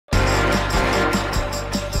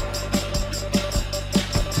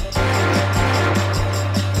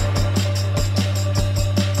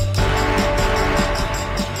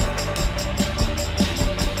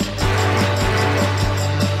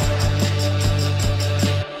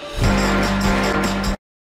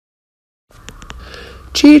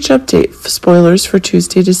GH update. Spoilers for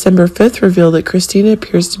Tuesday, December 5th reveal that Christina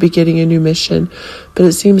appears to be getting a new mission, but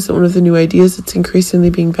it seems that one of the new ideas that's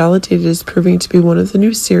increasingly being validated is proving to be one of the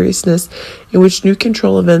new seriousness in which new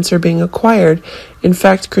control events are being acquired. In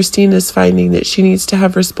fact, Christina is finding that she needs to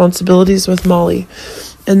have responsibilities with Molly,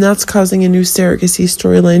 and that's causing a new surrogacy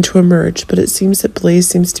storyline to emerge, but it seems that Blaze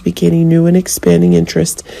seems to be gaining new and expanding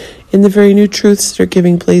interest in the very new truths that are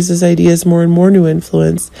giving Blaze's ideas more and more new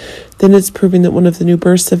influence. Then it's proving that one of the new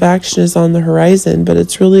bursts of action is on the horizon, but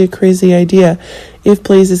it's really a crazy idea if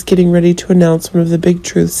Blaze is getting ready to announce one of the big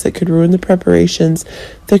truths that could ruin the preparations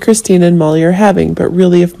that Christina and Molly are having. But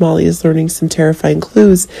really, if Molly is learning some terrifying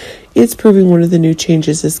clues, it's proving one of the new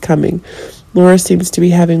changes is coming. Laura seems to be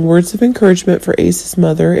having words of encouragement for Ace's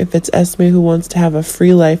mother. If it's Esme who wants to have a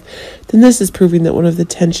free life, then this is proving that one of the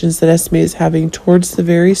tensions that Esme is having towards the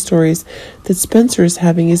very stories that Spencer is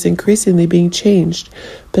having is increasingly being changed.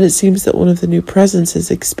 But it seems that one of the new presents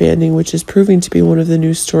is expanding, which is proving to be one of the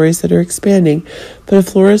new stories that are expanding. But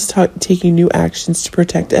if Laura is taking new actions to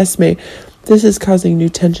protect Esme, this is causing new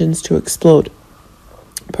tensions to explode.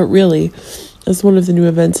 But really, as one of the new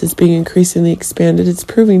events is being increasingly expanded, it's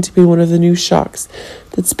proving to be one of the new shocks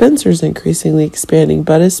that Spencer's increasingly expanding,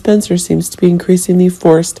 but as Spencer seems to be increasingly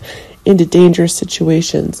forced into dangerous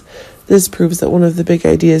situations. This proves that one of the big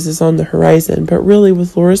ideas is on the horizon, but really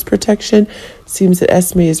with Laura's protection, it seems that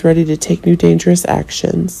Esme is ready to take new dangerous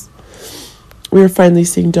actions. We are finally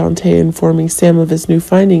seeing Dante informing Sam of his new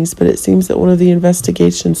findings, but it seems that one of the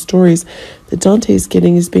investigation stories that Dante is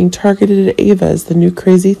getting is being targeted at Ava, as the new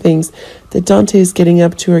crazy things that Dante is getting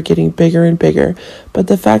up to are getting bigger and bigger. But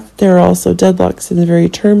the fact that there are also deadlocks in the very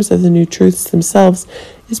terms of the new truths themselves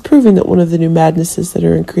is proving that one of the new madnesses that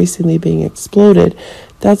are increasingly being exploded,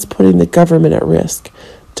 that's putting the government at risk.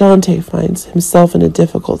 Dante finds himself in a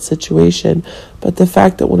difficult situation, but the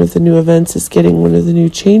fact that one of the new events is getting one of the new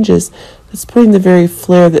changes that's putting the very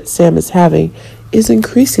flare that Sam is having is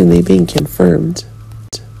increasingly being confirmed.